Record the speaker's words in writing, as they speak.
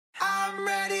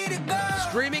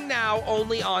Streaming now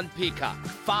only on Peacock.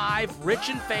 5 rich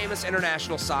and famous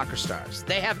international soccer stars.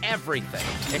 They have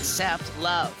everything except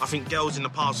love. I think girls in the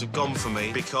past have gone for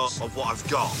me because of what I've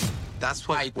got. That's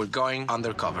why we're going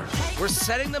undercover. We're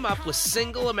setting them up with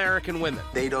single American women.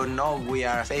 They don't know we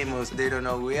are famous. They don't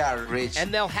know we are rich.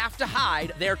 And they'll have to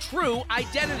hide their true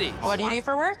identity. What do you do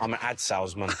for work? I'm an ad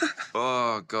salesman.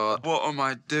 Oh, God. What am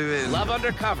I doing? Love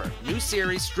Undercover. New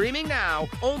series streaming now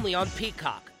only on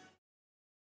Peacock.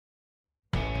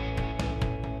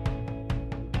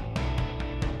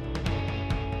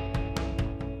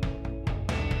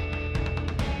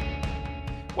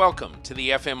 Welcome to the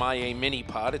FMIA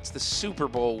mini-pod. It's the Super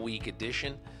Bowl week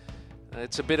edition.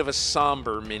 It's a bit of a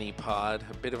somber mini-pod,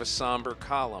 a bit of a somber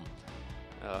column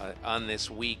on this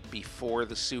week before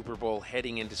the Super Bowl,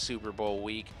 heading into Super Bowl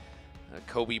week.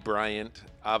 Kobe Bryant,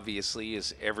 obviously,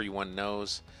 as everyone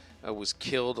knows, was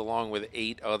killed along with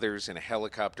 8 others in a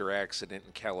helicopter accident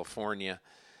in California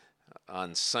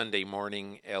on Sunday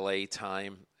morning, LA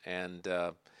time. And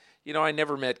I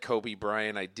never met Kobe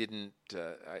Bryant. I didn't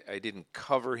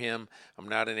cover him. I'm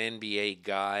not an NBA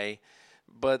guy,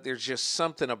 but there's just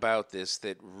something about this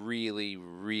that really,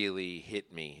 really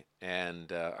hit me.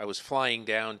 And I was flying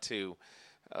down to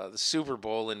the Super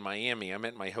Bowl in Miami. I'm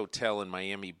at my hotel in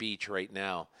Miami Beach right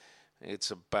now. It's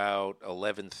about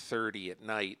 11:30 at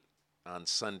night on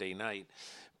Sunday night.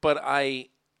 But I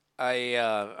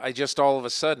just all of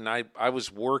a sudden I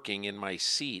was working in my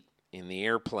seat in the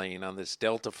airplane on this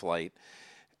Delta flight,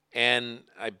 and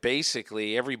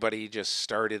everybody just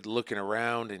started looking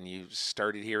around, and you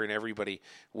started hearing everybody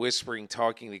whispering,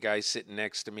 talking. The guy sitting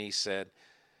next to me said,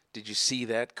 "Did you see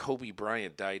that? Kobe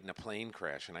Bryant died in a plane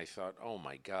crash." And I thought, oh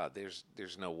my God,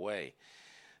 there's no way.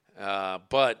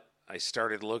 But I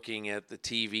started looking at the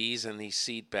TVs and these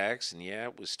seat backs, and yeah,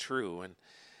 it was true. And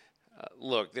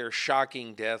look, there are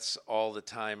shocking deaths all the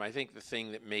time. I think the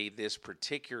thing that made this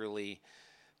particularly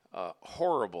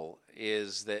horrible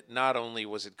is that not only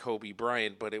was it Kobe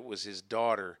Bryant, but it was his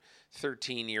daughter,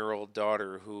 13-year-old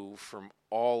daughter, who from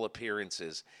all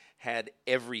appearances had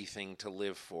everything to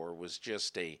live for, was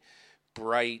just a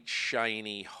bright,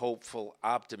 shiny, hopeful,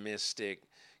 optimistic,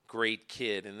 great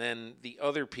kid. And then the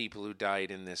other people who died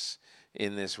in this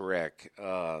wreck,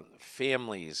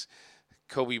 families.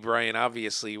 Kobe Bryant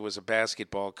obviously was a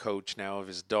basketball coach now of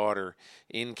his daughter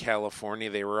in California.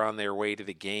 They were on their way to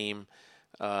the game.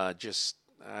 I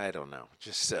don't know,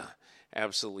 just an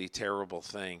absolutely terrible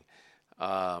thing.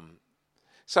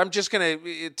 So I'm just going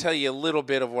to tell you a little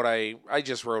bit of what I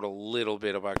just wrote a little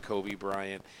bit about Kobe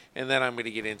Bryant, and then I'm going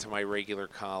to get into my regular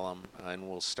column, and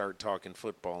we'll start talking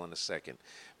football in a second.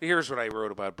 But here's what I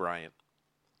wrote about Bryant.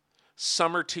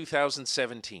 Summer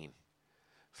 2017,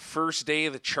 first day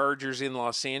of the Chargers in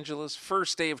Los Angeles,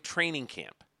 first day of training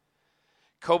camp.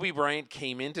 Kobe Bryant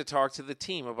came in to talk to the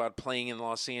team about playing in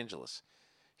Los Angeles.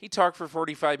 He talked for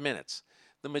 45 minutes,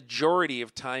 the majority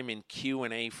of time in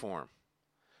Q&A form.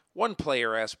 One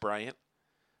player asked Bryant,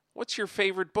 "What's your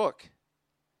favorite book?"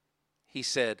 He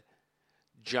said,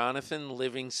 "Jonathan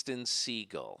Livingston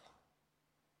Seagull."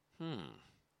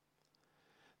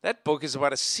 That book is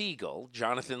about a seagull,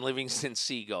 Jonathan Livingston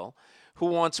Seagull, who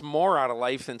wants more out of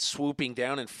life than swooping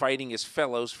down and fighting his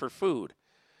fellows for food.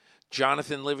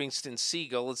 Jonathan Livingston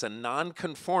Seagull is a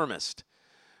nonconformist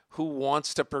who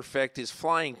wants to perfect his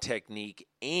flying technique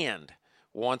and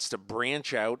wants to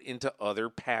branch out into other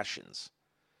passions.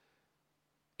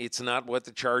 It's not what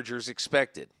the Chargers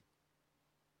expected,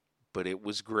 but it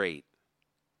was great.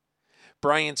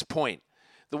 Bryant's point: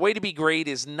 the way to be great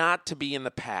is not to be in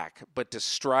the pack, but to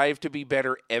strive to be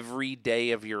better every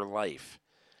day of your life.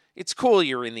 It's cool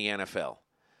you're in the NFL,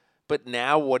 but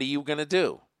now what are you going to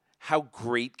do? How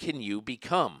great can you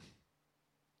become?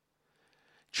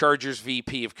 Chargers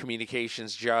VP of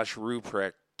Communications Josh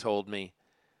Ruprecht told me,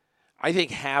 "I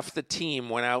think half the team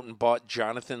went out and bought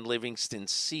Jonathan Livingston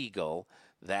Seagull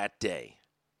that day."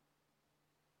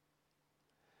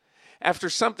 After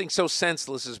something so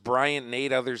senseless as Bryant and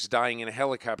 8 others dying in a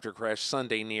helicopter crash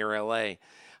Sunday near LA,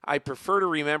 I prefer to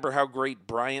remember how great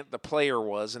Bryant the player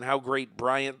was and how great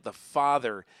Bryant the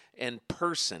father and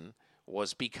person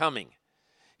was becoming.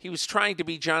 He was trying to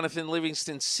be Jonathan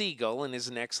Livingston Seagull in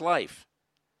his next life.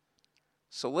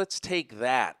 So let's take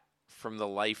that from the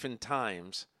life and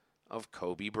times of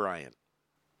Kobe Bryant.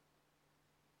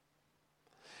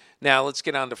 Now let's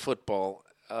get on to football.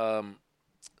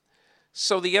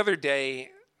 So the other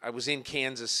day I was in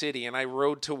Kansas City and I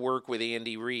rode to work with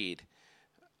Andy Reid.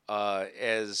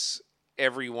 As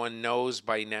everyone knows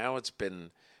by now, it's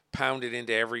been pounded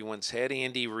into everyone's head.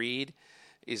 Andy Reid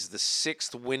is the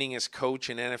 6th winningest coach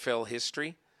in NFL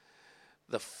history.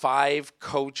 The 5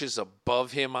 coaches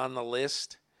above him on the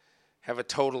list have a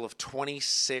total of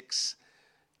 26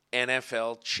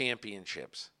 NFL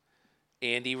championships.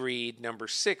 Andy Reid, number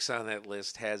 6 on that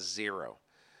list, has 0.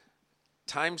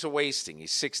 Time's a-wasting.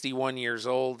 He's 61 years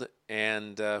old,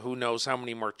 and who knows how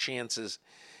many more chances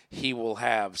he will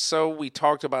have. So we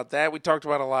talked about that. We talked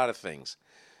about a lot of things.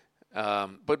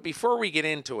 But before we get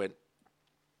into it,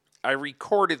 I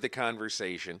recorded the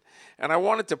conversation, and I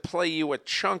wanted to play you a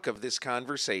chunk of this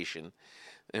conversation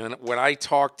and when I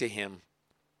talked to him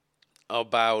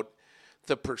about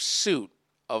the pursuit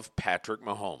of Patrick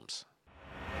Mahomes.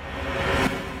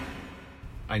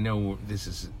 I know this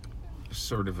is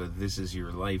sort of a this is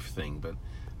your life thing, but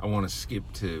I want to skip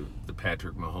to the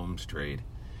Patrick Mahomes trade,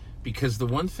 because the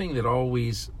one thing that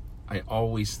I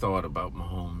always thought about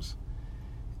Mahomes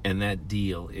and that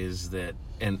deal is that,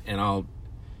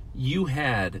 you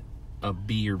had a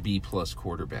B or B plus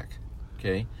quarterback,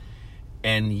 okay?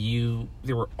 And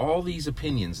there were all these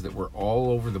opinions that were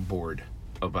all over the board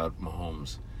about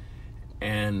Mahomes.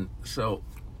 And so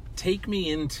take me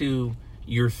into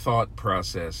your thought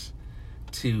process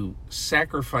to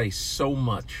sacrifice so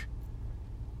much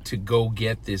to go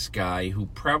get this guy who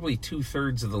probably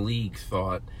 2/3 of the league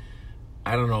thought,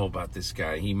 I don't know about this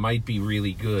guy. He might be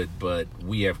really good, but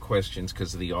we have questions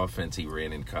because of the offense he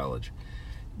ran in college.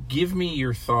 Give me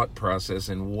your thought process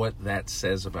and what that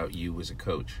says about you as a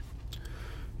coach.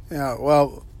 Yeah,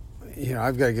 well,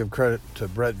 I've got to give credit to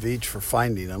Brett Veach for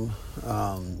finding him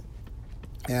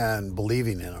and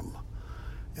believing in him.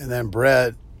 And then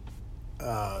Brett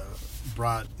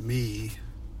brought me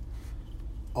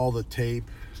all the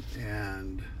tape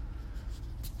and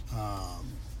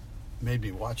made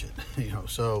me watch it,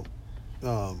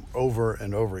 over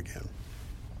and over again.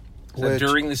 So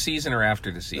during the season or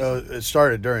after the season? It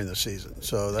started during the season,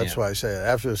 so that's why I say it.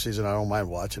 After the season, I don't mind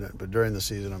watching it, but during the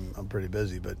season, I'm pretty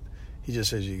busy. But he just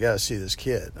says, you got to see this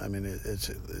kid. I mean,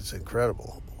 it's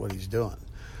incredible what he's doing.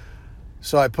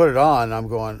 So I put it on, and I'm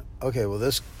going, okay, well,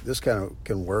 this kind of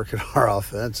can work in our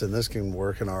offense, and this can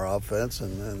work in our offense,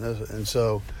 and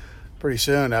so pretty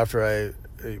soon after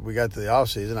we got to the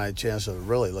offseason, I had a chance to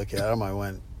really look at him. I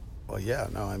went, well, yeah,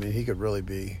 no, I mean, he could really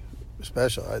be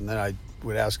special. And then I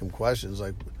would ask him questions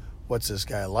like, what's this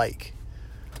guy like?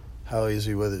 How is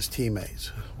he with his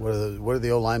teammates? What do the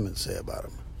O-linemen say about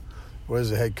him? What does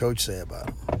the head coach say about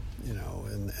him?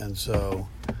 And so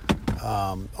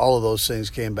all of those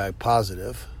things came back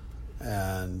positive.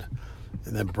 And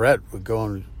then Brett would go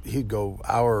and he'd go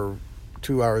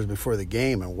 2 hours before the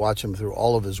game and watch him through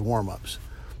all of his warm-ups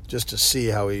just to see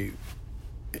how he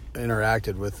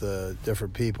interacted with the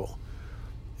different people.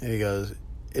 And he goes,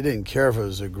 it didn't care if it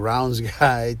was a grounds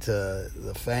guy to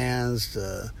the fans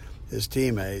to his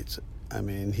teammates. I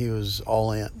mean, he was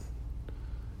all in.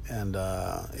 And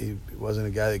he wasn't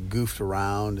a guy that goofed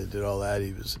around and did all that.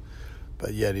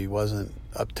 But yet he wasn't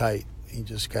uptight. He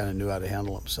just kind of knew how to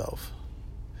handle himself.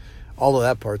 All of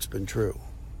that part's been true.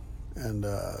 And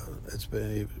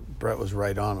Brett was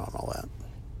right on all that.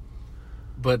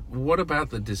 But what about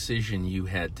the decision you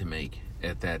had to make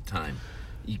at that time?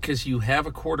 Because you have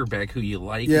a quarterback who you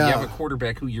like, and you have a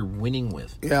quarterback who you're winning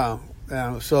with. Yeah.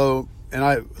 So, and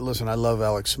I love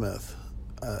Alex Smith.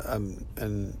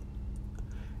 And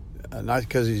not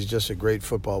because he's just a great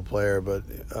football player, but,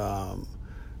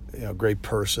 great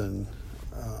person,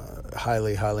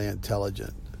 highly, highly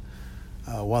intelligent.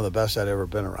 One of the best I'd ever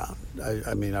been around.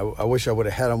 I wish I would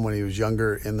have had him when he was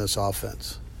younger in this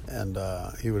offense, and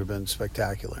he would have been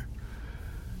spectacular.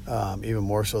 Even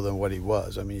more so than what he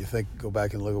was. I mean, go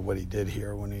back and look at what he did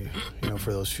here when he,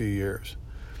 for those few years.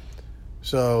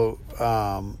 So,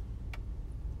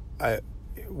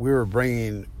 we were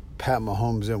bringing Pat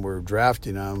Mahomes in. We were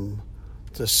drafting him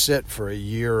to sit for a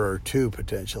year or two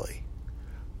potentially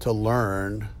to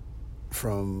learn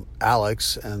from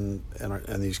Alex and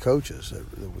these coaches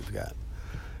that we've got,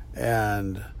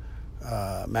 and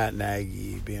Matt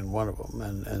Nagy being one of them,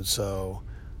 and so.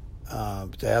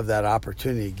 To have that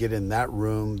opportunity to get in that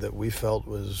room that we felt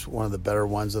was one of the better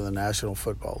ones in the National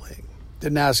Football League.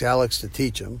 Didn't ask Alex to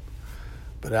teach him,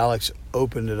 but Alex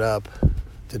opened it up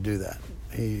to do that.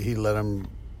 He let him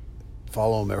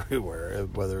follow him everywhere,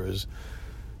 whether it was,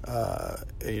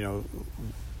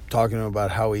 talking to him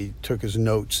about how he took his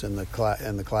notes in the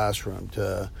classroom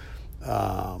to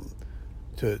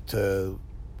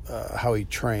how he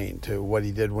trained, to what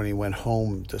he did when he went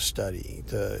home to study,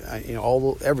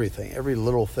 to everything, every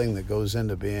little thing that goes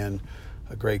into being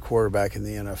a great quarterback in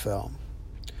the NFL.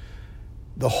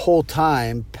 The whole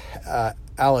time,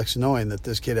 Alex, knowing that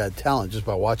this kid had talent just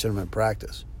by watching him in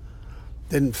practice,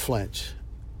 didn't flinch.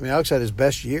 I mean, Alex had his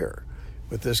best year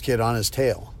with this kid on his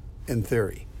tail. in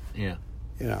theory. Yeah.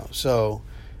 So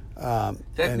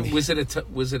was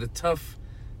it a tough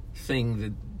thing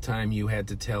the time you had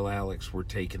to tell Alex we're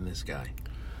taking this guy?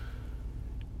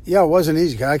 Yeah, it wasn't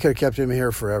easy. I could have kept him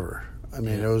here forever. I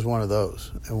mean, it was one of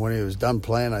those. And when he was done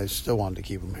playing, I still wanted to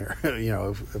keep him here.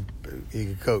 If he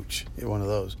could coach, one of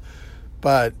those.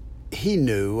 But he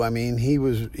knew. I mean, he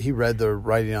read the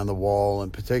writing on the wall, in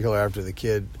particular after the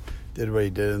kid did what he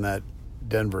did in that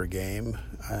Denver game.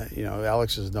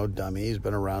 Alex is no dummy. He's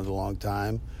been around a long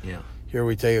time. Yeah. Here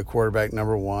we take a quarterback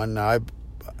number one. Now,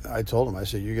 I told him, I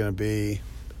said, you're the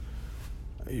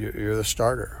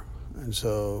starter. And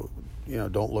so,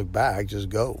 don't look back, just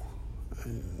go.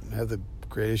 And have the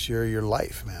greatest year of your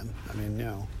life, man. I mean,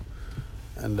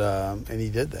 and he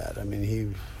did that. I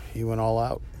mean, he went all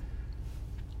out.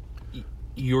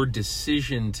 Your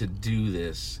decision to do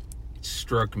this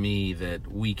struck me that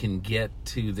we can get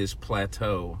to this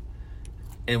plateau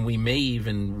and we may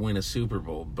even win a Super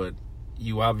Bowl, but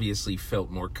you obviously felt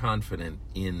more confident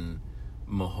in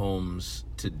Mahomes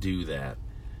to do that.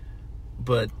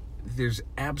 But there's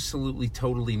absolutely,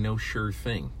 totally no sure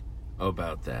thing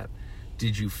about that.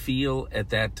 Did you feel at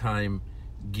that time,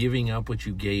 giving up what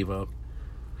you gave up,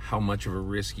 how much of a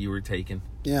risk you were taking?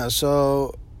 Yeah,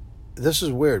 so this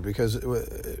is weird because,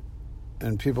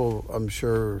 and people I'm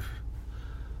sure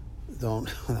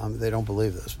they don't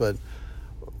believe this, but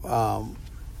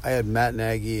I had Matt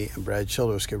Nagy and Brad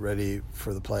Childress get ready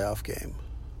for the playoff game.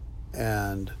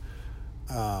 And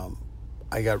I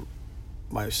got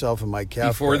myself and Mike Kafka.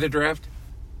 Before the draft?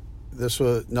 This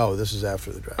is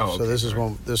after the draft. Oh, okay, so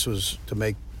this was to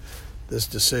make this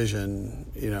decision,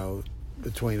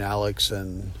 between Alex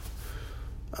and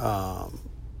Pat,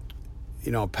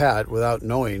 without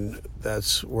knowing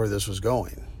that's where this was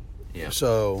going. Yeah.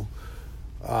 So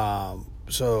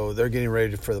they're getting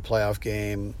ready for the playoff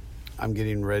game. I'm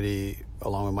getting ready,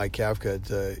 along with Mike Kafka,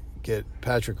 to get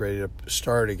Patrick ready to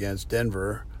start against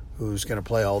Denver, who's going to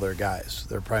play all their guys,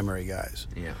 their primary guys.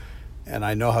 Yeah. And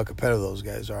I know how competitive those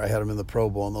guys are. I had them in the Pro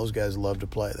Bowl, and those guys love to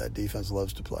play. That defense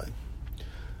loves to play.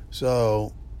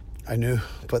 So I knew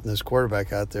putting this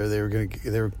quarterback out there, they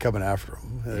were coming after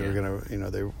him. They were going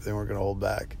to, they weren't going to hold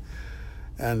back.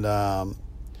 And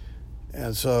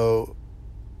so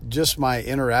just my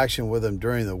interaction with him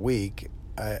during the week,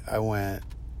 I went,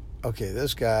 okay,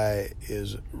 this guy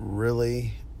is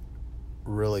really,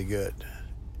 really good.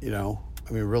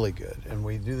 Really good. And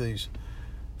we do these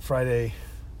Friday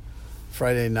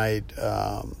night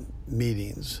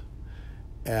meetings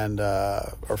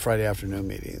or Friday afternoon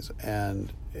meetings,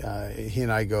 and he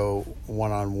and I go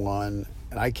one-on-one,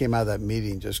 and I came out of that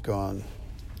meeting just going,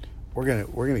 we're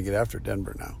gonna get after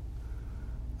Denver now.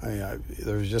 I mean,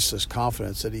 there was just this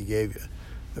confidence that he gave you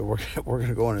that we're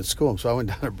gonna go in and school him. So I went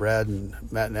down to Brad and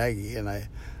Matt Nagy, and I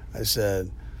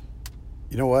said,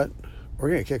 you know what, we're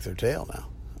gonna kick their tail now.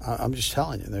 I'm just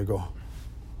telling you. And they go,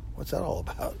 what's that all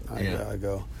about? I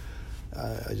go,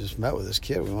 I just met with this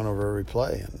kid. We went over every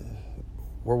play, and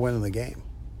we're winning the game.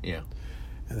 Yeah.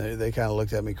 And they kind of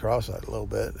looked at me cross-eyed a little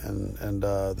bit, and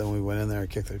then we went in there and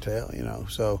kicked their tail,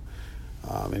 So,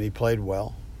 and he played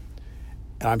well.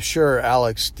 And I'm sure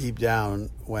Alex deep down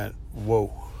went,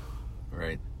 whoa.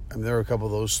 Right. I mean, there were a couple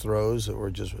of those throws that were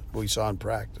just we saw in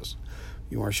practice.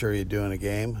 You weren't sure he'd do in a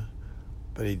game,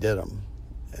 but he did them.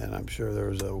 And I'm sure there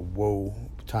was a whoa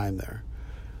time there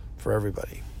for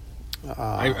everybody.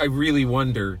 I really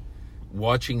wonder,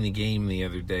 watching the game the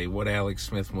other day, what Alex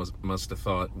Smith must have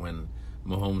thought when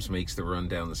Mahomes makes the run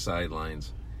down the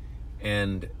sidelines.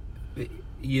 And,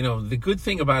 the good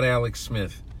thing about Alex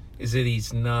Smith is that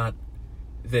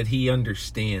he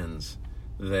understands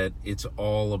that it's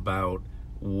all about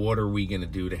what are we going to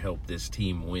do to help this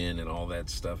team win and all that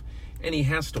stuff. And he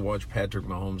has to watch Patrick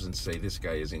Mahomes and say, this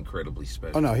guy is incredibly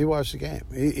special. Oh, no, he watched the game.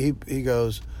 He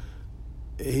goes,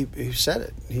 he said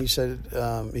it. He said,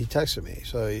 he texted me.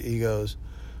 So he goes,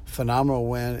 phenomenal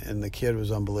win, and the kid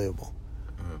was unbelievable.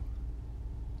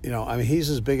 Uh-huh. He's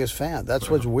his biggest fan.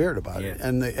 That's what's weird about it.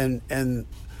 And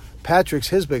Patrick's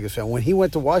his biggest fan. When he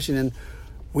went to Washington,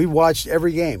 we watched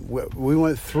every game. We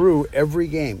went through every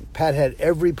game. Pat had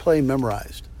every play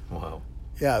memorized. Wow.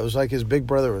 Yeah, it was like his big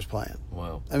brother was playing.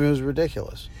 Wow. I mean, it was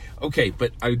ridiculous. Okay,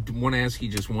 but I want to ask you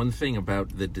just one thing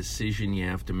about the decision you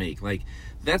have to make. Like,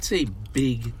 that's a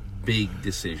big, big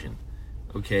decision,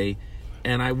 okay?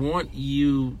 And I want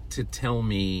you to tell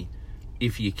me,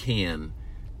 if you can,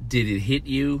 did it hit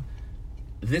you?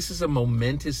 This is a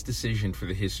momentous decision for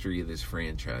the history of this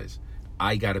franchise.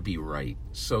 I got to be right.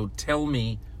 So tell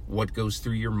me what goes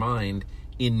through your mind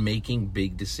in making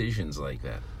big decisions like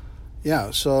that. Yeah,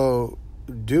 so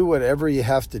do whatever you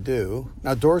have to do.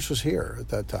 Now, Doris was here at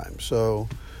that time, so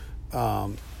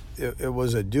it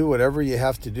was a do whatever you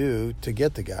have to do to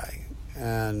get the guy,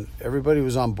 and everybody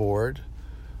was on board.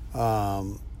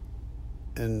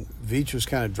 And Veach was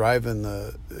kind of driving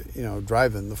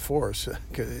the force.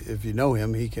 If you know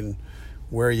him, he can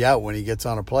wear you out when he gets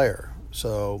on a player.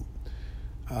 So,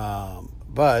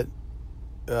 but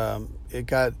it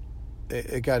got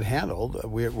handled.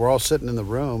 We're all sitting in the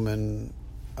room, and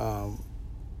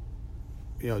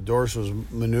Doris was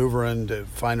maneuvering to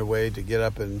find a way to get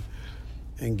up and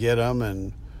get him,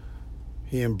 and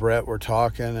he and Brett were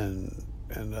talking,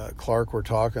 and Clark were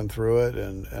talking through it,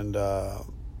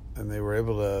 and they were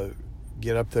able to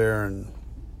get up there and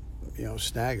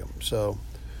snag him. So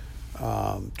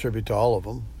tribute to all of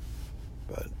them,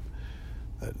 but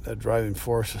that driving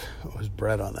force was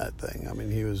Brett on that thing. I mean,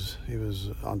 he was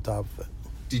on top of it.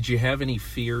 Did you have any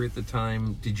fear at the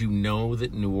time? Did you know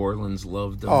that New Orleans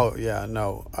loved him? Oh yeah,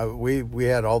 no, we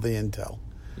had all the intel.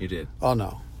 You did? Oh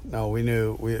no, we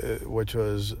knew, which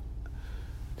was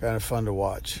kind of fun to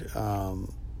watch,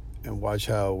 and watch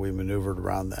how we maneuvered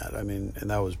around that. I mean, and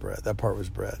that was Brett. That part was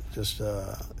Brett. Just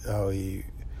how he,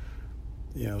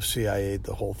 CIA'd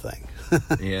the whole thing.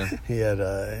 Yeah. He had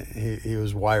he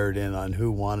was wired in on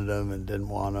who wanted him and didn't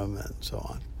want him, and so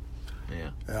on.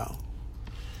 Yeah. Yeah.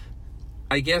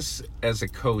 I guess as a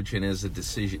coach and as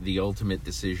the ultimate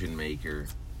decision maker,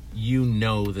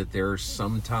 that there are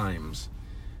some times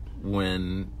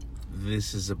when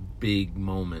this is a big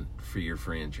moment for your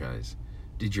franchise.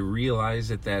 Did you realize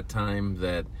at that time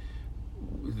that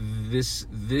this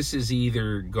is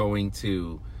either going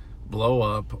to blow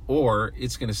up or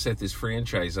it's going to set this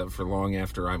franchise up for long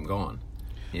after I'm gone?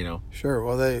 Sure.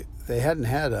 Well, they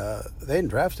hadn't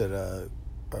drafted a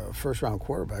first round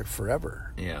quarterback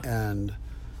forever. Yeah. And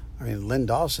I mean, Lynn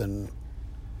Dawson,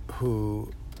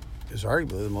 who is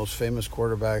arguably the most famous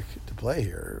quarterback to play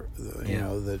here,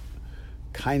 that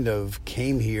kind of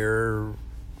came here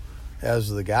as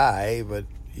the guy, but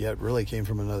yet really came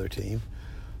from another team.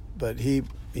 But he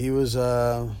was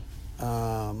it.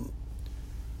 I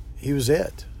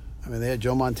mean, they had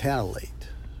Joe Montana late.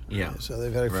 Right? Yeah. So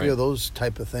they've had a few of those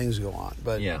type of things go on.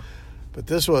 But yeah. But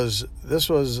this was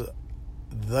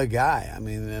the guy. I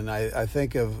mean, and I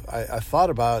thought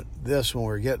about this when we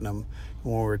were getting him,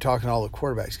 when we were talking to all the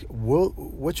quarterbacks.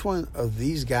 Which one of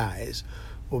these guys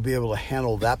will be able to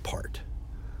handle that part?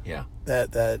 Yeah.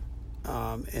 That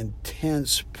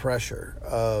intense pressure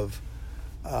of,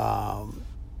 of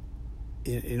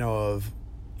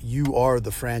you are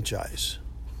the franchise.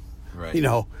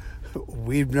 Right.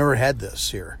 We've never had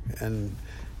this here, and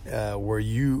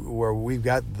where we've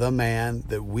got the man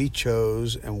that we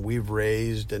chose and we've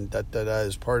raised and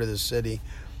as part of the city,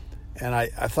 and I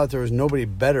thought there was nobody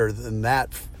better than that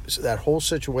whole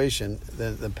situation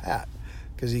than Pat,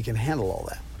 because he can handle all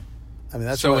that. I mean,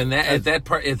 that's so. At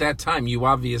that time, you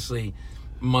obviously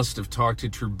must have talked to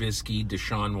Trubisky,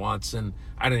 Deshaun Watson.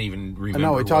 I don't even remember.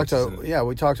 No, we talked to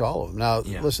all of them. Now,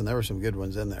 Yeah. Listen, there were some good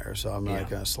ones in there, so I'm not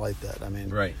going to slight that. I mean,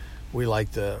 right. We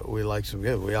liked some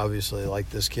good. We obviously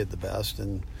liked this kid the best,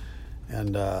 and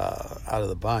out of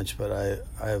the bunch. But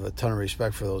I have a ton of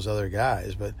respect for those other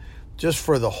guys. But just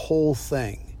for the whole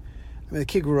thing, I mean, the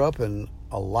kid grew up in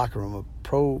a locker room, a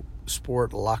pro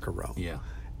sport locker room. Yeah.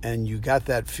 And you got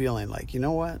that feeling like, you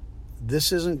know what,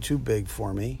 this isn't too big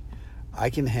for me.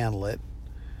 I can handle it.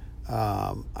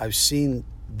 I've seen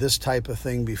this type of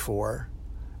thing before,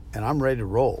 and I'm ready to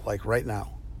roll, like right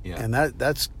now. Yeah. And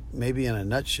that's maybe in a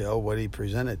nutshell what he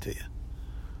presented to you.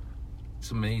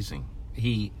 It's amazing.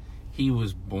 He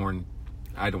was born,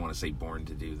 I don't want to say born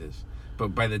to do this,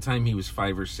 but by the time he was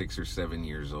 5 or 6 or 7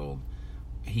 years old,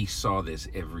 he saw this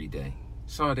every day.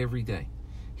 Saw it every day.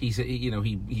 He said,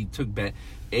 he took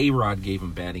A-Rod gave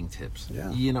him batting tips.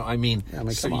 Yeah.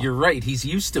 So you're right. He's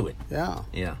used to it. Yeah.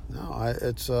 Yeah. No,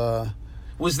 it's.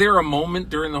 Was there a moment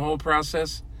during the whole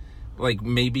process, like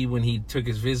maybe when he took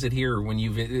his visit here, or when you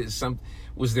visited,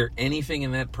 was there anything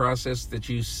in that process that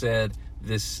you said,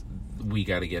 we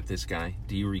got to get this guy?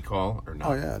 Do you recall or not?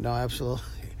 Oh yeah, no, absolutely.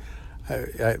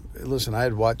 Listen, I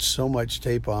had watched so much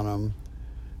tape on him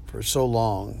for so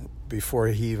long before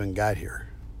he even got here.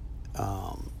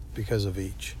 Because of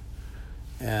Veach.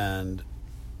 And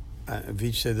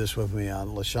Veach did this with me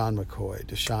on LaShawn McCoy,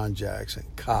 Deshaun Jackson,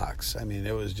 Cox. I mean,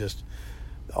 it was just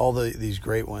all these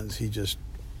great ones. He just,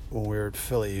 when we were at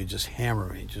Philly, he'd just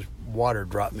hammer me, just water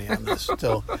dropped me on this.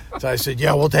 So I said,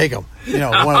 yeah, we'll take him.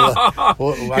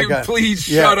 Please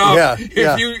shut up. Yeah,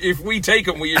 if we take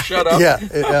him, will you shut up?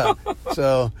 Yeah.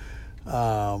 So,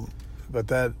 but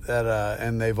that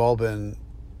and they've all been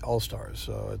all-stars.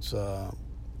 So it's,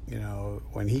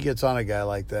 when he gets on a guy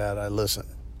like that, I listen.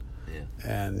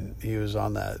 And he was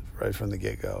on that right from the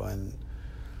get-go. And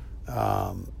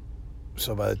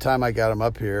so by the time I got him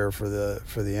up here for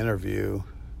the interview,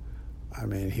 I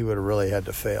mean, he would have really had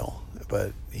to fail,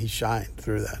 but he shined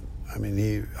through that. I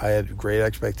mean, I had great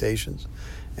expectations,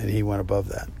 and he went above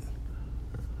that.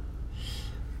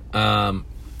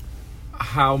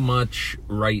 How much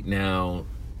right now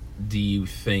do you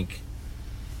think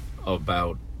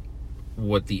about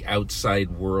what the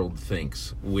outside world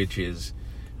thinks, which is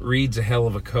Reid's a hell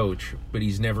of a coach, but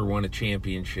he's never won a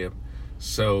championship,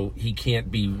 so he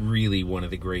can't be really one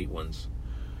of the great ones?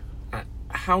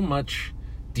 How much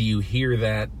do you hear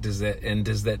that? Does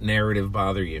that narrative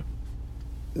bother you?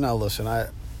 No, listen,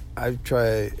 I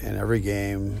try in every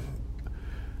game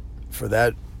for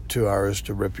that 2 hours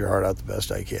to rip your heart out the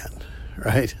best I can,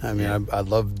 right? I mean, I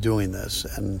love doing this,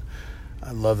 and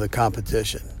I love the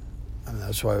competition. I mean,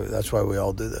 that's why we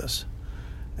all do this.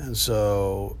 And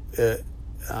so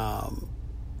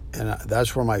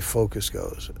that's where my focus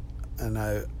goes. And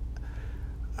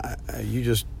you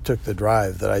just took the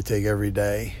drive that I take every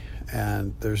day,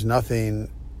 and there's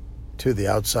nothing to the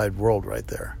outside world right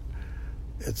there.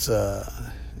 It's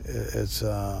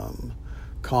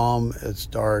calm, it's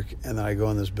dark, and then I go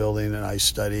in this building and I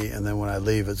study, and then when I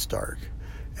leave it's dark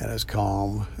and it's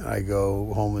calm, and I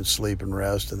go home and sleep and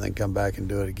rest and then come back and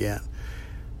do it again.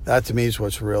 That to me is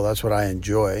what's real. That's what I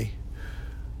enjoy.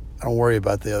 I don't worry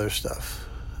about the other stuff.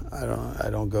 I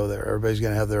don't go there. Everybody's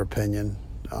going to have their opinion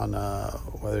on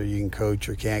whether you can coach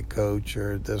or can't coach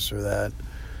or this or that.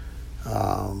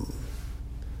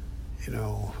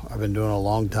 I've been doing it a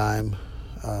long time,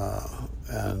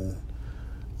 and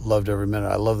loved every minute.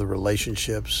 I love the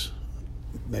relationships,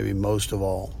 maybe most of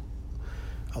all.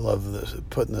 I love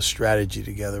putting the strategy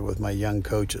together with my young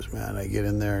coaches, man. I get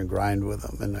in there and grind with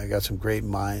them, and I got some great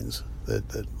minds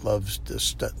that love to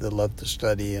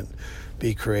study and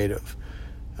be creative.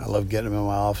 I love getting them in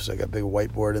my office. I got a big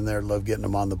whiteboard in there. I love getting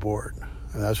them on the board.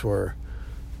 And that's where,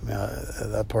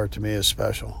 that part to me is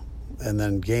special. And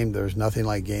then there's nothing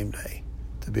like game day.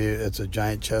 It's a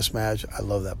giant chess match. I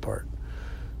love that part.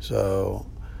 So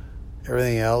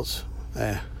everything else,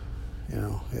 it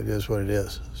is what it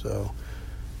is. So,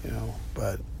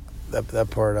 but that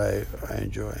part I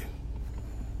enjoy.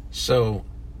 So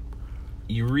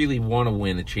you really want to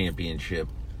win a championship,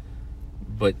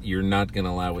 but you're not going to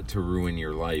allow it to ruin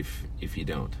your life if you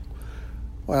don't.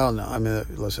 Well, no. I mean,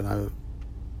 listen,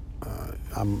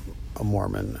 I'm a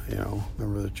Mormon,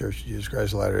 member of the Church of Jesus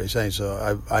Christ of Latter-day Saints,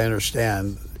 so I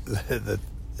understand that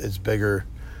it's bigger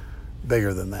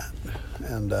than that.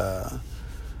 And that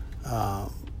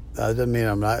doesn't mean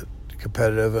I'm not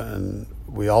competitive, and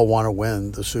we all want to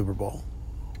win the Super Bowl.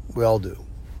 We all do.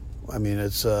 I mean,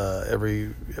 it's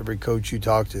every coach you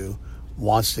talk to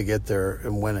wants to get there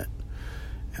and win it,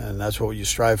 and that's what you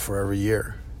strive for every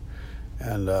year.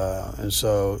 And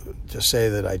so to say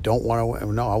that I don't want to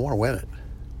win, no, I want to win it.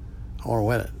 I want to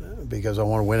win it because I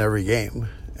want to win every game.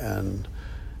 And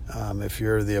if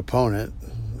you're the opponent,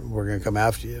 we're going to come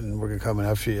after you, and we're going to come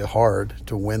after you hard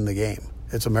to win the game.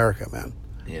 It's America, man.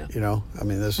 Yeah. I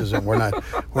mean, this isn't. We're not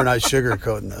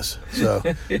sugarcoating this. So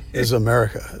this is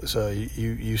America. So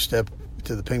you step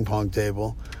to the ping pong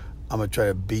table, I'm gonna try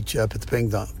to beat you up at the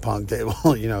ping pong table.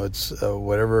 It's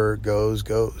whatever goes.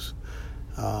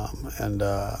 I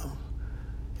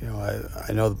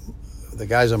know the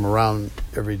guys I'm around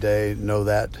every day know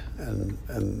that and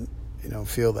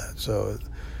feel that. So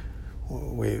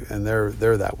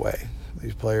they're that way.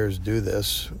 These players do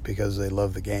this because they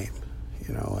love the game,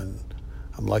 and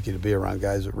I'm lucky to be around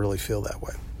guys that really feel that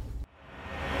way.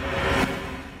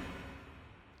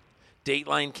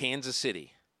 Dateline Kansas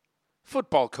City.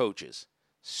 Football coaches.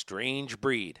 Strange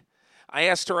breed. I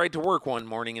asked to ride to work one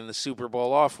morning in the Super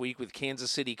Bowl off week with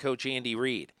Kansas City coach Andy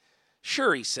Reid.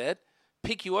 Sure, he said.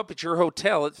 Pick you up at your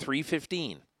hotel at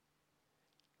 3:15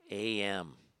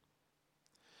 a.m.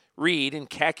 Reid in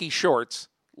khaki shorts.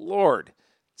 Lord,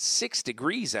 6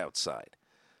 degrees outside.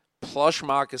 Plush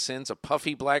moccasins, a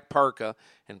puffy black parka,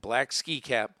 and black ski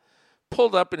cap,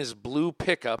 pulled up in his blue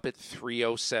pickup at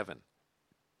 3:07.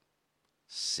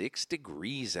 6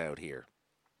 degrees out here.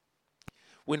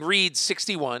 When Reid,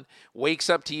 61, wakes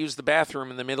up to use the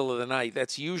bathroom in the middle of the night,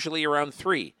 that's usually around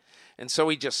 3, and so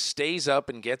he just stays up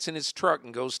and gets in his truck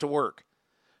and goes to work.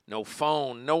 No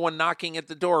phone, no one knocking at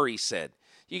the door, he said.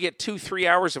 You get 2-3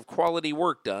 hours of quality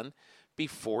work done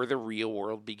before the real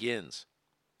world begins.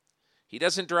 He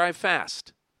doesn't drive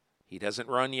fast. He doesn't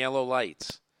run yellow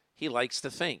lights. He likes to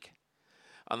think.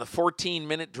 On the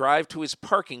 14-minute drive to his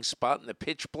parking spot in the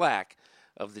pitch black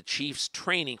of the Chiefs'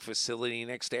 training facility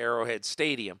next to Arrowhead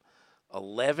Stadium,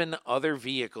 11 other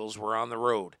vehicles were on the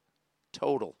road.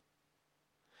 Total.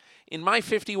 In my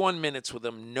 51 minutes with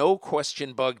him, no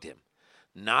question bugged him.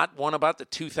 Not one about the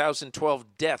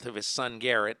 2012 death of his son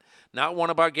Garrett, not one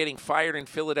about getting fired in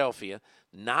Philadelphia,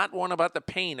 not one about the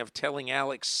pain of telling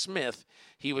Alex Smith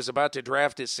he was about to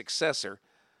draft his successor,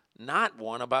 not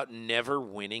one about never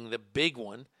winning the big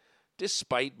one,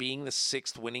 despite being the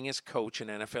 6th winningest coach in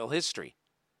NFL history.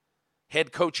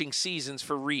 Head coaching seasons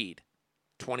for Reid,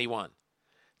 21.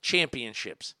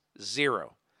 Championships,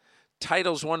 0.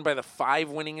 Titles won by the 5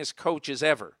 winningest coaches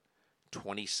ever,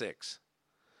 26.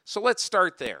 So let's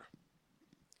start there.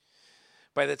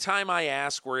 By the time I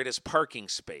ask where it is parking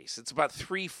space, it's about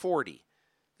 3:40.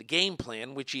 The game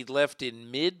plan, which he'd left in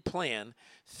mid-plan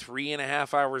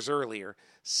 3.5 hours earlier,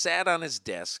 sat on his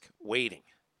desk waiting.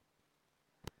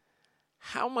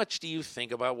 How much do you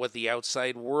think about what the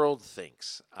outside world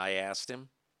thinks? I asked him.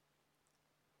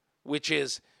 Which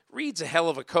is, Reid's a hell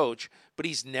of a coach, but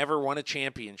he's never won a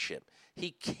championship.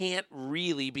 He can't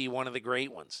really be one of the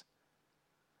great ones.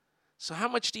 So how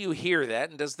much do you hear that,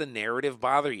 and does the narrative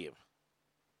bother you?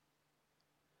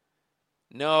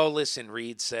 No, listen,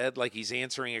 Reid said, like he's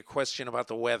answering a question about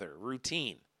the weather.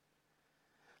 Routine.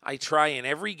 I try in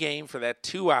every game for that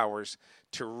 2 hours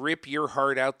to rip your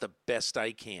heart out the best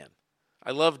I can.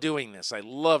 I love doing this. I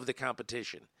love the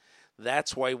competition.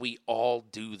 That's why we all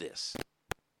do this.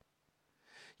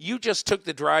 You just took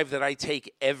the drive that I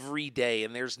take every day,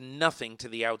 and there's nothing to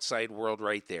the outside world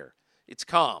right there. It's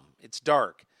calm. It's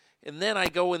dark. And then I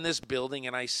go in this building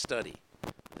and I study.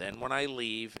 Then when I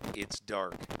leave, it's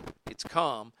dark. It's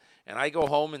calm, and I go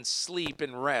home and sleep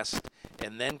and rest,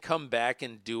 and then come back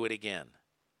and do it again.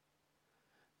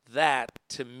 That,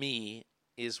 to me,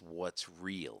 is what's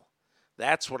real.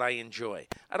 That's what I enjoy.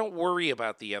 I don't worry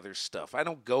about the other stuff. I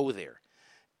don't go there.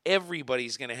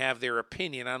 Everybody's going to have their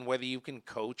opinion on whether you can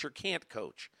coach or can't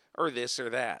coach, or this or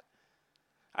that.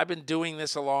 I've been doing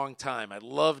this a long time. I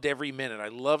loved every minute. I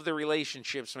love the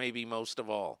relationships maybe most of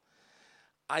all.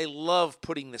 I love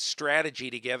putting the strategy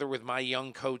together with my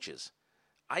young coaches.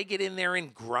 I get in there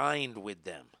and grind with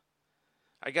them.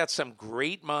 I got some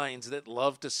great minds that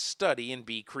love to study and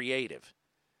be creative.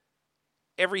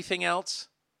 Everything else,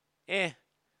 it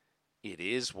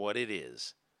is what it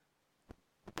is.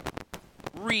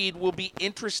 Reid will be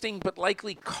interesting but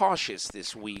likely cautious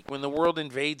this week when the world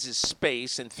invades his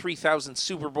space and 3,000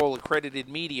 Super Bowl accredited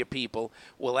media people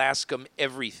will ask him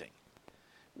everything.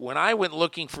 When I went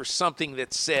looking for something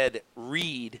that said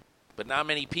Reid, but not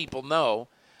many people know,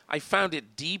 I found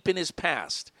it deep in his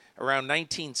past, around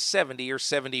 1970 or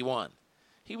 71.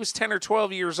 He was 10 or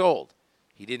 12 years old.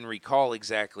 He didn't recall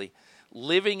exactly.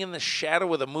 Living in the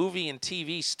shadow of the movie and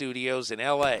TV studios in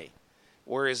L.A.,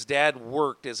 where his dad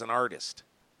worked as an artist.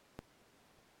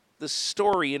 The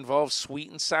story involves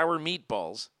sweet and sour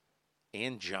meatballs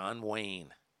and John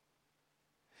Wayne.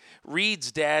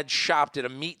 Reid's dad shopped at a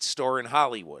meat store in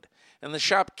Hollywood, and the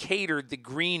shop catered the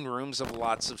green rooms of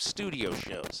lots of studio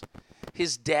shows.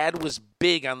 His dad was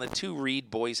big on the 2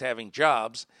 Reid boys having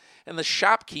jobs, and the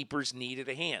shopkeepers needed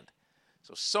a hand.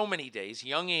 So many days,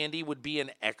 young Andy would be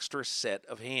an extra set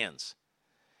of hands.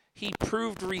 He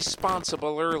proved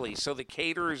responsible early, so the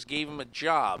caterers gave him a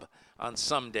job on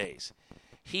some days.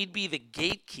 He'd be the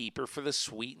gatekeeper for the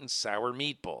sweet and sour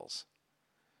meatballs.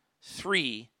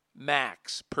 3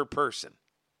 max per person.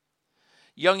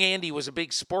 Young Andy was a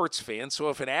big sports fan, so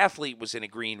if an athlete was in a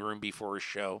green room before a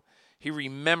show, he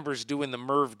remembers doing the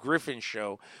Merv Griffin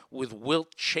show with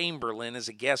Wilt Chamberlain as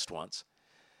a guest once.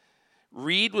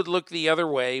 Reid would look the other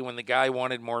way when the guy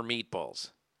wanted more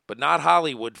meatballs, but not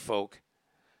Hollywood folk.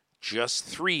 Just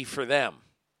 3 for them.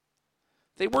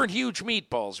 They weren't huge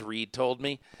meatballs, Reid told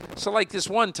me. So like this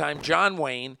one time, John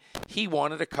Wayne, he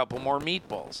wanted a couple more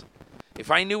meatballs.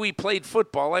 If I knew he played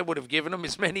football, I would have given him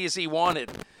as many as he wanted.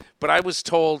 But I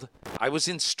was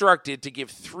instructed to give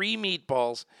 3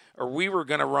 meatballs or we were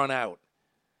going to run out.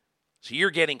 So you're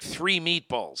getting 3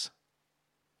 meatballs.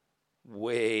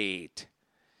 Wait.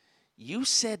 You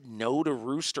said no to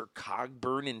Rooster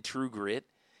Cogburn in True Grit?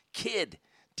 Kid,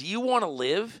 do you want to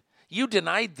live? You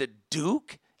denied the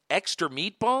Duke extra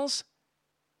meatballs?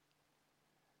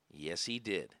 Yes, he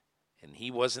did. And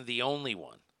he wasn't the only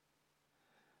one.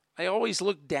 I always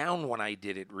looked down when I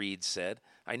did it, Reid said.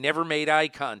 I never made eye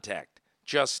contact.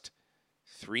 Just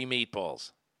 3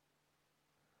 meatballs.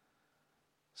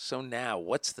 So now,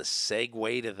 what's the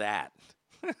segue to that?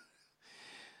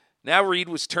 Now Reid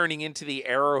was turning into the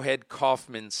Arrowhead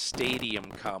Kauffman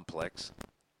Stadium complex.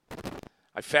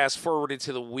 I fast-forwarded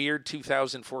to the weird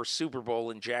 2004 Super Bowl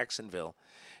in Jacksonville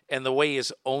and the way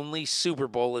his only Super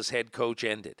Bowl as head coach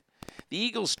ended. The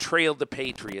Eagles trailed the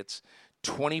Patriots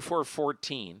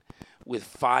 24-14 with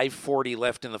 5:40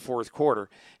 left in the fourth quarter,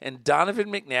 and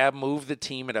Donovan McNabb moved the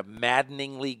team at a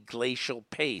maddeningly glacial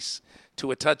pace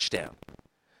to a touchdown.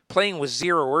 Playing with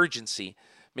zero urgency,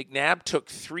 McNabb took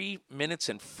 3 minutes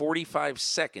and 45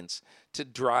 seconds to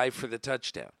drive for the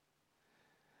touchdown.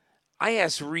 I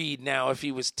asked Reid now if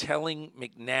he was telling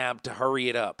McNabb to hurry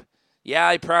it up. Yeah,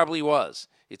 I probably was.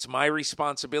 It's my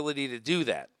responsibility to do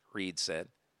that, Reid said.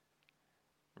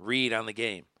 Reid on the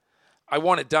game. I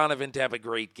wanted Donovan to have a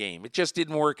great game. It just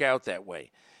didn't work out that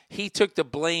way. He took the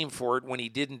blame for it when he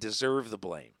didn't deserve the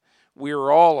blame. We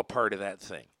were all a part of that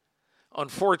thing.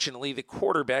 Unfortunately, the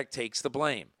quarterback takes the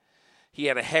blame. He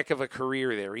had a heck of a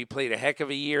career there. He played a heck of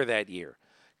a year that year.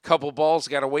 Couple balls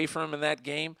got away from him in that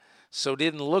game, so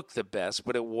didn't look the best,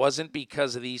 but it wasn't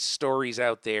because of these stories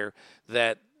out there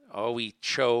that, he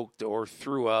choked or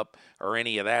threw up or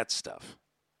any of that stuff.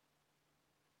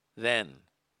 Then,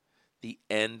 the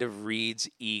end of Reid's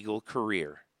Eagle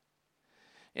career.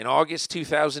 In August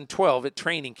 2012 at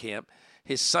training camp,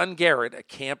 his son Garrett, a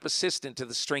camp assistant to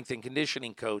the strength and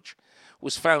conditioning coach,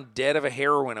 was found dead of a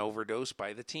heroin overdose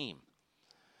by the team.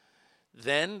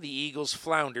 Then the Eagles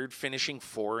floundered, finishing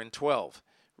 4-12.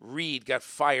 Reid got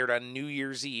fired on New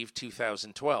Year's Eve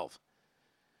 2012.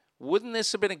 Wouldn't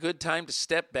this have been a good time to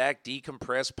step back,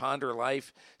 decompress, ponder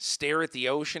life, stare at the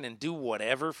ocean, and do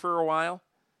whatever for a while?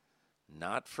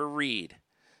 Not for Reid.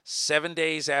 7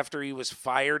 days after he was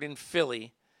fired in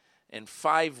Philly, and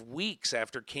 5 weeks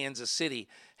after Kansas City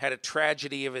had a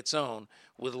tragedy of its own,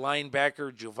 with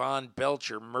linebacker Jovan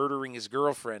Belcher murdering his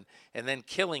girlfriend and then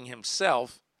killing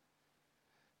himself,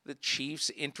 the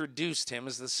Chiefs introduced him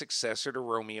as the successor to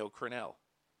Romeo Crennel.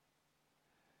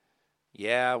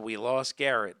 Yeah, we lost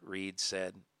Garrett, Reid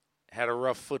said. Had a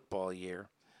rough football year.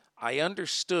 I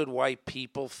understood why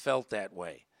people felt that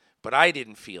way, but I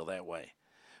didn't feel that way.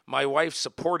 My wife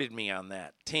supported me on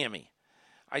that, Tammy.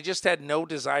 I just had no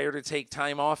desire to take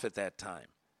time off at that time.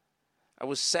 I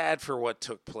was sad for what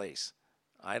took place.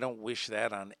 I don't wish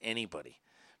that on anybody.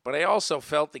 But I also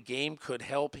felt the game could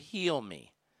help heal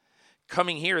me.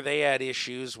 Coming here, they had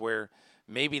issues where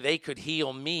maybe they could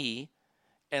heal me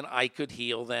and I could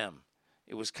heal them.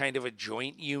 It was kind of a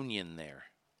joint union there.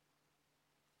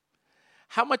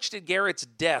 How much did Garrett's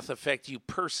death affect you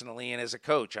personally and as a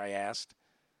coach, I asked.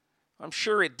 I'm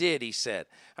sure it did, he said.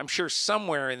 I'm sure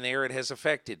somewhere in there it has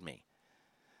affected me.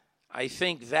 I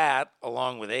think that,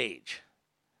 along with age.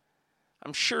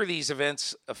 I'm sure these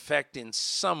events affect in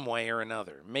some way or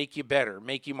another, make you better,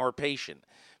 make you more patient,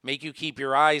 make you keep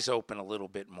your eyes open a little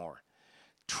bit more.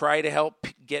 Try to help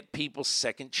get people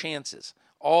second chances,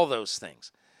 all those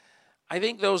things. I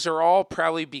think those are all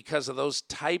probably because of those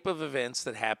type of events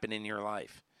that happen in your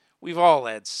life. We've all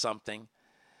had something.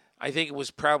 I think it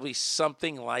was probably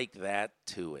something like that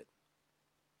to it.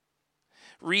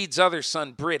 Reid's other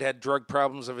son, Britt, had drug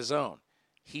problems of his own.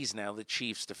 He's now the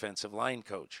Chiefs' defensive line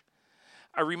coach.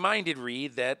 I reminded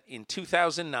Reid that in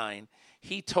 2009,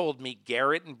 he told me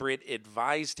Garrett and Britt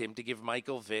advised him to give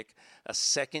Michael Vick a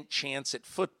second chance at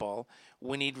football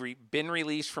when he'd been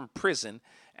released from prison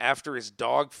after his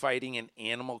dogfighting and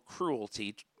animal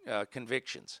cruelty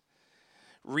convictions.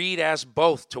 Reid asked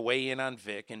both to weigh in on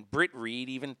Vick, and Britt Reid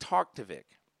even talked to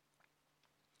Vick.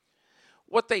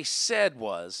 What they said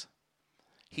was,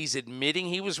 he's admitting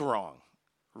he was wrong,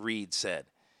 Reid said.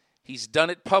 He's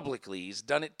done it publicly. He's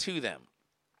done it to them.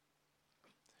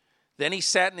 Then he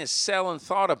sat in his cell and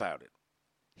thought about it.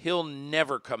 He'll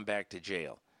never come back to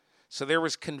jail. So there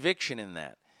was conviction in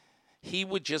that. He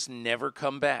would just never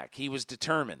come back. He was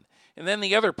determined. And then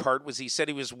the other part was he said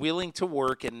he was willing to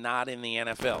work and not in the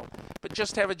NFL, but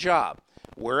just have a job,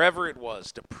 wherever it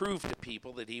was, to prove to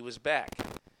people that he was back.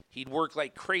 He'd work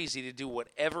like crazy to do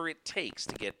whatever it takes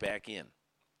to get back in.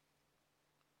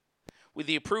 With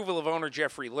the approval of owner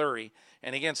Jeffrey Lurie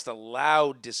and against the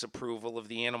loud disapproval of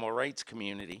the animal rights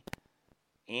community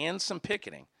and some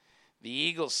picketing, the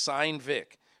Eagles signed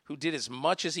Vick, who did as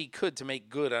much as he could to make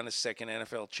good on his second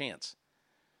NFL chance.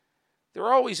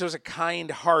 There always was a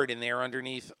kind heart in there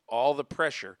underneath all the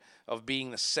pressure of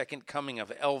being the second coming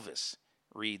of Elvis,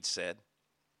 Reid said.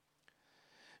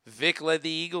 Vick led the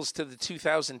Eagles to the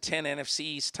 2010 NFC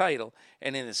East title,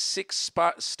 and in his sixth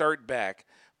start back,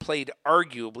 played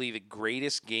arguably the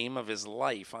greatest game of his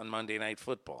life on Monday Night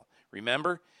Football.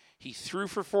 Remember, he threw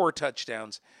for 4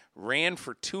 touchdowns, ran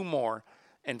for 2 more,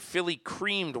 and Philly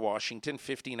creamed Washington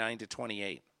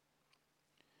 59-28.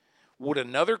 Would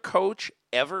another coach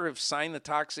ever have signed the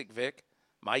toxic Vick?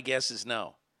 My guess is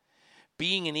no.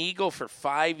 Being an Eagle for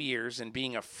 5 years and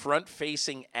being a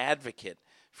front-facing advocate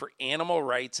for animal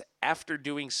rights after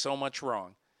doing so much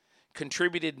wrong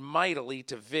contributed mightily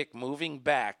to Vick moving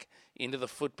back into the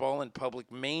football and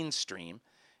public mainstream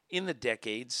in the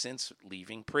decades since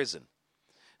leaving prison.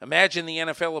 Imagine the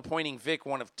NFL appointing Vick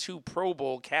one of 2 Pro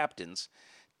Bowl captains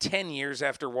 10 years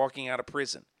after walking out of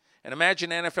prison. And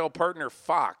imagine NFL partner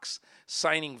Fox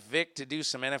signing Vick to do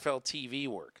some NFL TV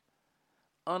work.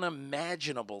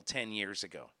 Unimaginable 10 years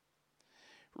ago.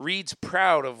 Reid's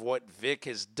proud of what Vick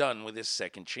has done with his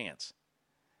second chance.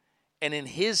 And in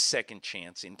his second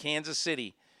chance in Kansas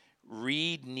City,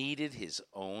 Reid needed his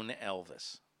own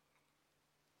Elvis.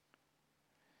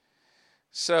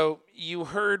 So you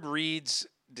heard Reid's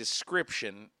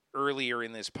description earlier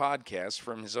in this podcast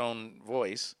from his own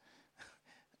voice,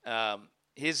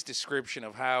 his description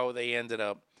of how they ended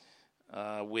up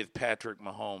with Patrick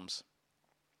Mahomes.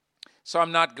 So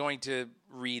I'm not going to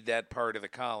read that part of the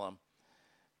column,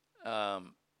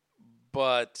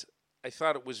 but I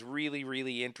thought it was really,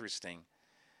 really interesting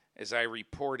as I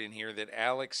report in here that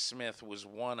Alex Smith was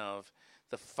one of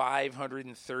the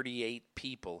 538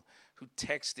 people who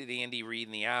texted Andy Reid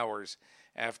in the hours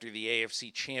after the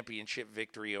AFC Championship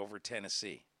victory over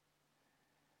Tennessee.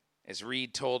 As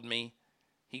Reid told me,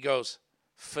 he goes,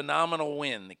 phenomenal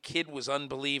win. The kid was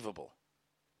unbelievable.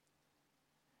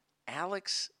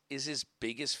 Alex is his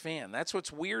biggest fan. That's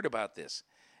what's weird about this.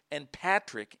 And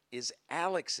Patrick is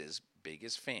Alex's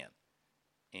biggest fan,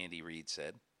 Andy Reid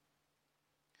said.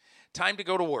 Time to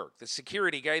go to work. The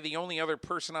security guy, the only other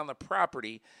person on the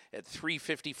property at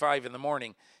 3:55 in the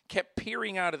morning, kept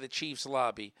peering out of the Chiefs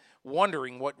lobby,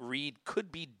 wondering what Reid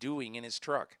could be doing in his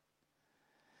truck.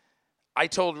 I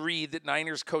told Reid that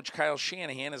Niners coach Kyle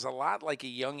Shanahan is a lot like a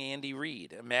young Andy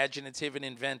Reid, imaginative and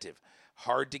inventive,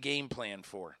 hard to game plan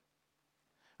for.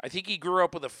 I think he grew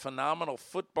up with a phenomenal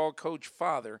football coach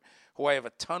father who I have a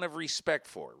ton of respect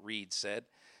for, Reid said,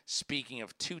 speaking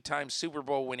of 2-time Super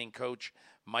Bowl winning coach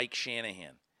Mike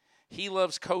Shanahan. He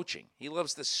loves coaching. He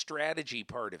loves the strategy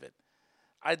part of it.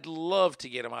 I'd love to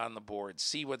get him on the board,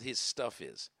 see what his stuff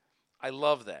is. I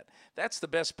love that. That's the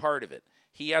best part of it.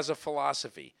 He has a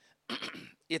philosophy.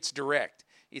 It's direct.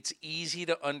 It's easy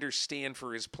to understand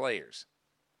for his players.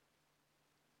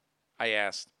 I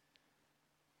asked,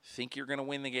 think you're going to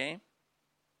win the game?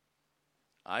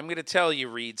 I'm going to tell you,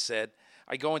 Reid said.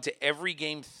 I go into every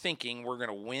game thinking we're going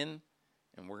to win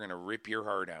and we're going to rip your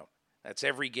heart out. That's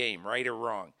every game, right or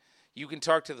wrong. You can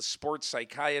talk to the sports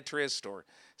psychiatrist or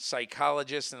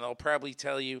psychologist, and they'll probably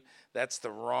tell you that's the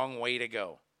wrong way to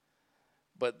go.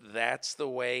 But that's the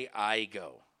way I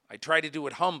go. I try to do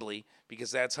it humbly because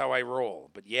that's how I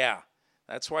roll. But yeah,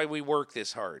 that's why we work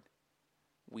this hard.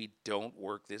 We don't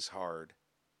work this hard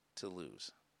to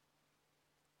lose.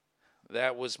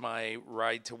 That was my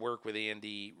ride to work with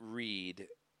Andy Reid.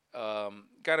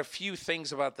 Got a few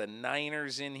things about the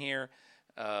Niners in here.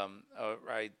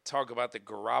 I talk about the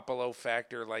Garoppolo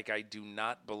factor, like I do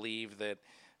not believe that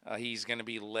he's going to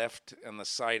be left on the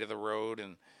side of the road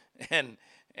and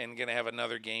going to have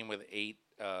another game with 8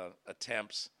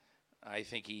 attempts. I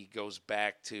think he goes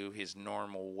back to his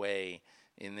normal way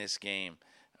in this game.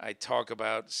 I talk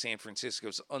about San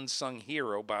Francisco's unsung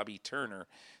hero, Bobby Turner,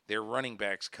 their running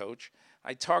backs coach.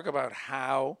 I talk about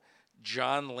how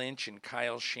John Lynch and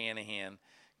Kyle Shanahan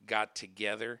got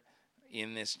together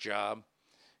in this job.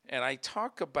 And I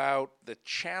talk about the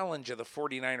challenge of the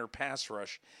 49er pass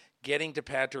rush getting to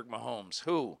Patrick Mahomes,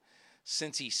 who,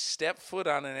 since he stepped foot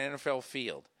on an NFL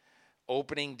field,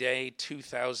 opening day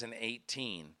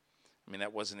 2018, I mean,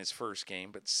 that wasn't his first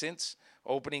game, but since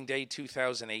opening day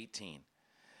 2018,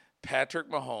 Patrick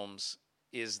Mahomes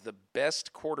is the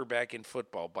best quarterback in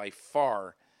football by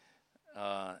far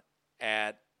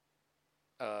at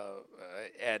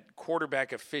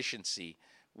quarterback efficiency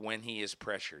when he is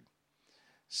pressured.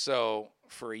 So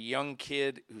for a young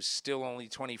kid who's still only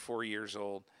 24 years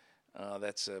old,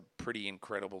 that's a pretty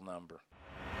incredible number.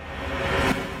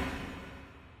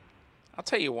 I'll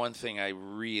tell you one thing I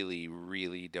really,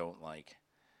 really don't like.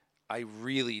 I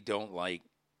really don't like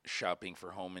shopping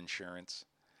for home insurance.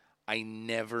 I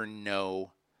never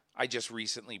know. I just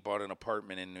recently bought an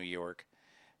apartment in New York.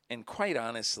 And quite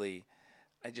honestly,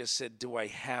 I just said, do I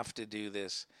have to do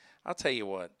this? I'll tell you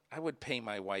what, I would pay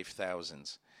my wife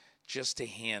thousands just to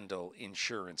handle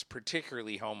insurance,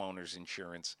 particularly homeowners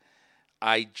insurance.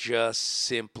 I just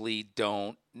simply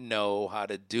don't know how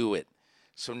to do it.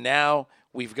 So now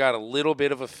we've got a little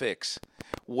bit of a fix.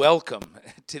 Welcome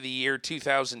to the year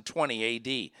 2020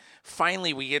 AD.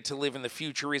 Finally, we get to live in the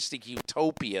futuristic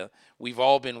utopia we've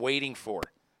all been waiting for.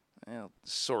 Well,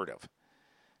 sort of.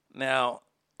 Now,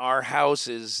 our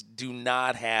houses do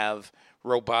not have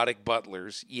robotic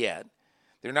butlers yet.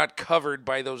 They're not covered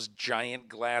by those giant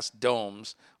glass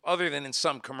domes, other than in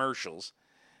some commercials.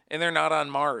 and they're not on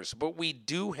Mars, but we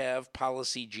do have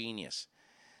Policy Genius.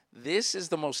 This is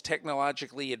the most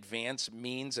technologically advanced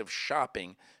means of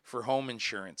shopping for home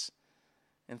insurance.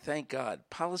 And thank God,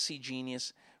 Policy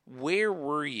Genius, where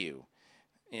were you?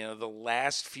 The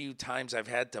last few times I've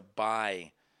had to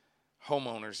buy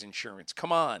homeowners insurance.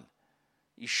 Come on.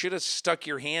 You should have stuck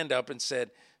your hand up and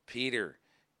said, Peter,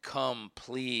 come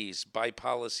please, buy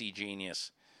Policy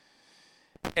Genius.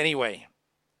 Anyway,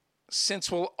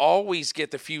 since we'll always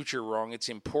get the future wrong, it's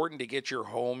important to get your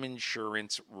home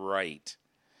insurance right.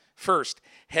 First,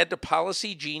 head to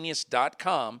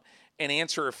policygenius.com and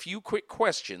answer a few quick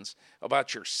questions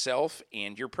about yourself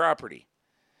and your property.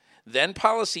 Then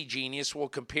Policy Genius will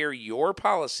compare your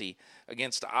policy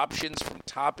against options from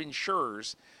top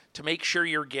insurers to make sure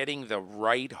you're getting the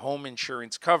right home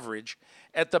insurance coverage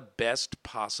at the best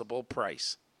possible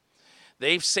price.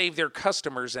 They've saved their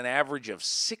customers an average of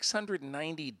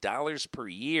 $690 per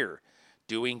year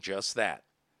doing just that.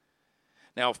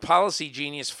 Now, if Policy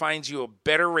Genius finds you a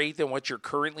better rate than what you're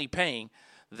currently paying,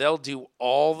 they'll do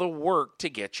all the work to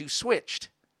get you switched.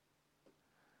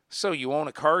 So you own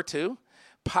a car too?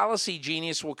 Policy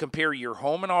Genius will compare your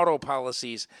home and auto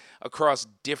policies across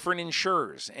different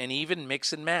insurers and even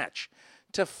mix and match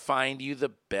to find you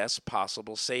the best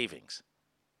possible savings.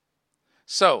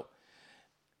 So,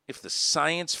 if the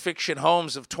science fiction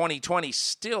homes of 2020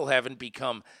 still haven't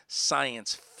become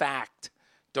science fact,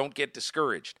 don't get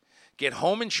discouraged. Get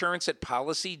home insurance at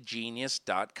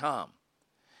policygenius.com.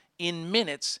 In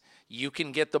minutes, you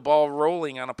can get the ball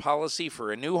rolling on a policy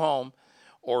for a new home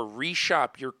or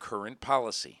reshop your current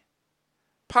policy.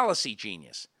 Policy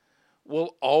Genius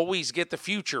will always get the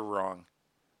future wrong.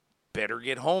 Better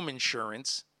get home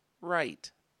insurance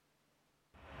right.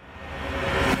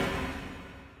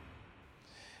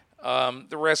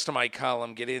 The rest of my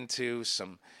column get into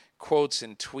some quotes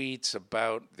and tweets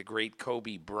about the great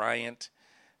Kobe Bryant.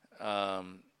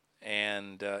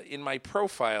 And in my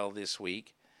profile this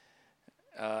week,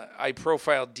 I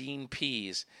profiled Dean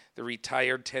Pease, the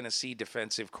retired Tennessee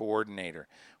defensive coordinator.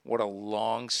 What a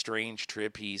long, strange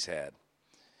trip he's had.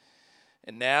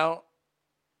 And now,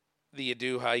 the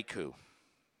adieu haiku.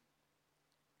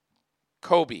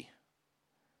 Kobe,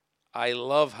 I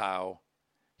love how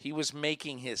he was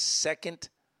making his second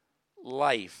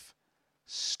life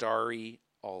starry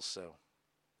also.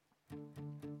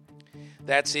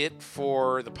 That's it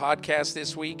for the podcast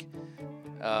this week.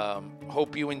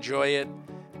 Hope you enjoy it.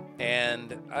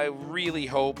 And I really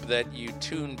hope that you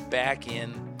tune back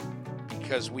in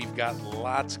because we've got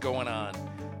lots going on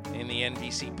in the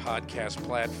NBC podcast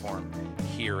platform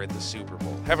here at the Super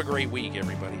Bowl. Have a great week,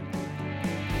 everybody.